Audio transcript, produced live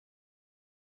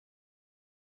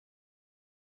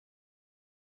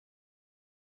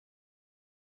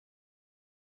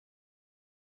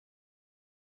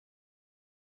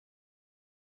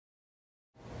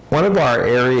One of our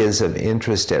areas of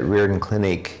interest at Riordan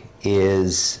Clinic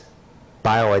is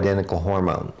bioidentical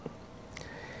hormone.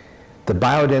 The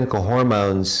bioidentical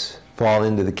hormones fall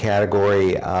into the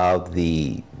category of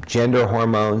the gender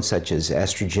hormones such as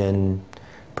estrogen,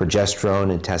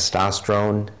 progesterone, and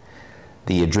testosterone,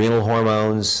 the adrenal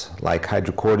hormones like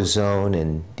hydrocortisone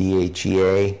and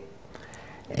DHEA,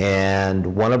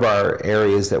 and one of our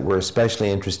areas that we're especially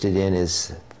interested in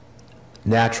is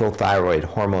natural thyroid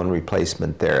hormone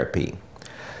replacement therapy.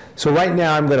 So right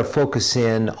now I'm going to focus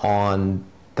in on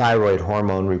thyroid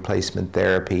hormone replacement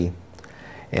therapy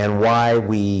and why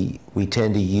we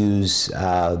tend to use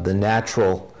the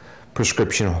natural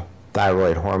prescription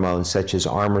thyroid hormones such as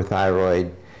Armour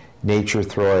Thyroid, Nature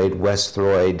Thyroid, West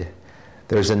Thyroid.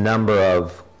 There's a number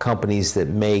of companies that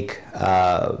make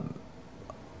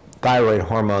thyroid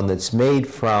hormone that's made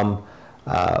from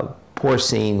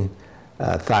porcine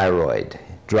thyroid,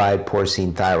 dried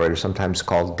porcine thyroid, or sometimes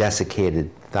called desiccated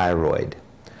thyroid.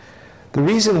 The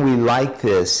reason we like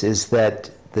this is that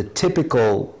the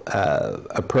typical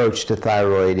approach to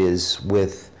thyroid is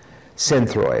with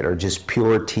synthroid, or just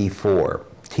pure T4.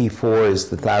 T4 is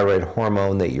the thyroid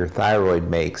hormone that your thyroid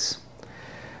makes,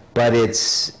 but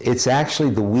it's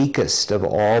actually the weakest of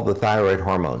all the thyroid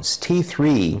hormones.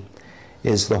 T3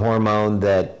 is the hormone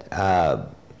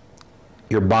that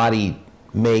your body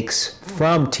makes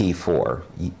from T4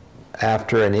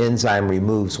 after an enzyme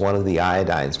removes one of the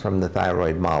iodines from the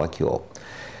thyroid molecule.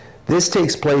 This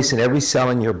takes place in every cell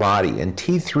in your body, and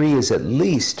T3 is at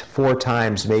least 4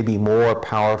 times, maybe more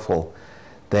powerful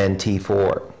than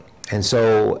T4. And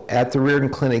so at the Riordan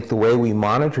Clinic, the way we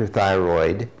monitor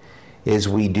thyroid is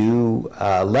we do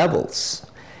levels,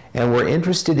 and we're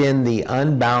interested in the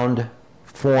unbound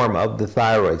form of the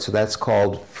thyroid. So that's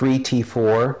called free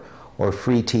T4 or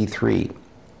free T3.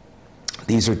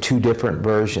 These are 2 different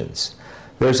versions.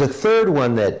 There's a third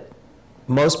one that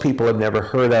most people have never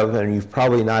heard of, and you've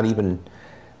probably not even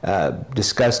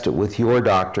discussed it with your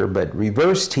doctor, but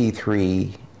reverse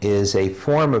T3 is a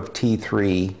form of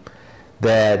T3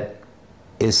 that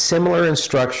is similar in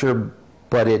structure,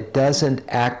 but it doesn't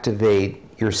activate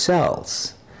your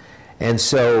cells. And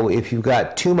so if you've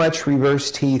got too much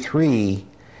reverse T3,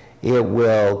 it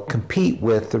will compete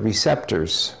with the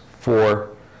receptors for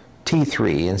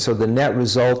T3, and so the net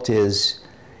result is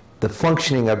the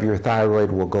functioning of your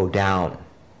thyroid will go down.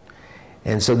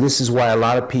 And so this is why a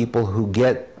lot of people who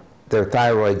get their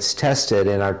thyroids tested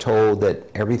and are told that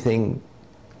everything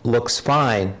looks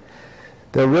fine,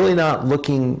 they're really not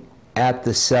looking at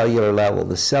the cellular level.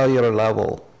 The cellular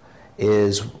level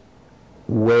is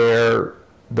where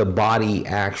the body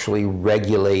actually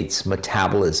regulates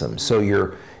metabolism. So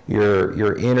your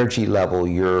energy level,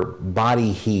 your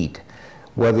body heat,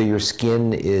 whether your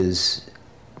skin is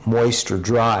moist or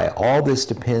dry, all this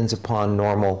depends upon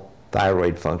normal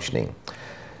thyroid functioning.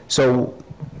 So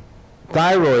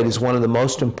thyroid is one of the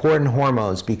most important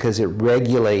hormones because it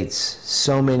regulates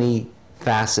so many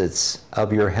facets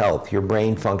of your health, your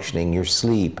brain functioning, your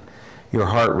sleep, your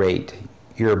heart rate,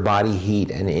 your body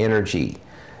heat and energy.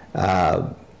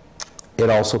 It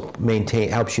also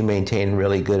helps you maintain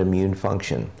really good immune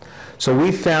function. So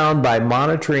we found by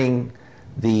monitoring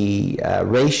the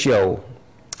ratio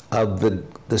of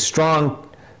the strong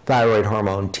thyroid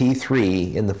hormone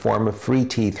T3 in the form of free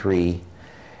T3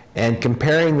 and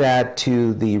comparing that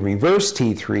to the reverse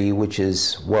T3, which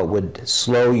is what would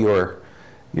slow your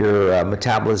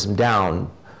metabolism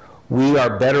down, we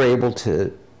are better able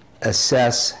to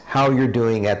assess how you're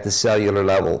doing at the cellular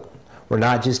level. We're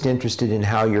not just interested in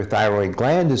how your thyroid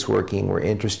gland is working, we're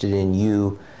interested in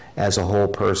you as a whole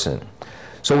person.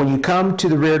 So when you come to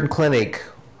the Riordan Clinic,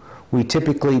 we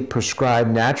typically prescribe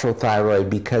natural thyroid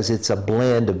because it's a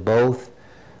blend of both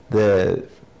the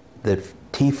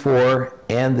T4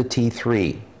 and the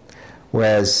T3,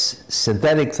 whereas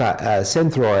synthetic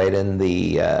synthroid and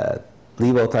the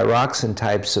levothyroxine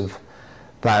types of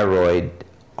thyroid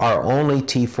are only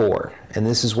T4. And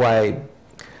this is why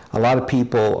a lot of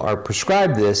people are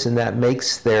prescribed this, and that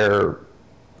makes their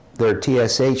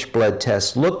TSH blood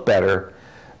tests look better.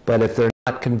 But if they're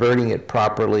not converting it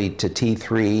properly to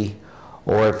T3,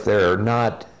 or if they're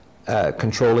not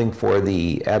controlling for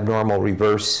the abnormal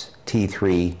reverse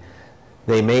T3,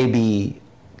 they may be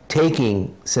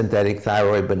taking synthetic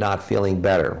thyroid but not feeling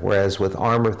better. Whereas with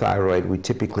Armour Thyroid, we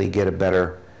typically get a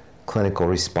better clinical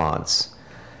response.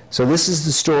 So this is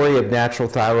the story of natural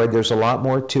thyroid. There's a lot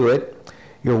more to it.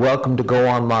 You're welcome to go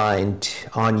online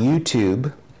on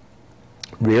YouTube,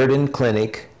 Riordan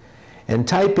Clinic, and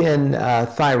type in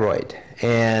thyroid.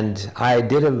 And I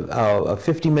did a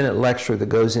 50-minute lecture that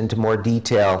goes into more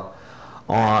detail,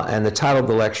 and the title of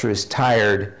the lecture is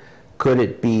Tired, could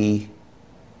it be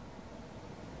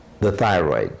the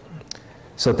thyroid?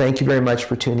 So thank you very much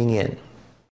for tuning in.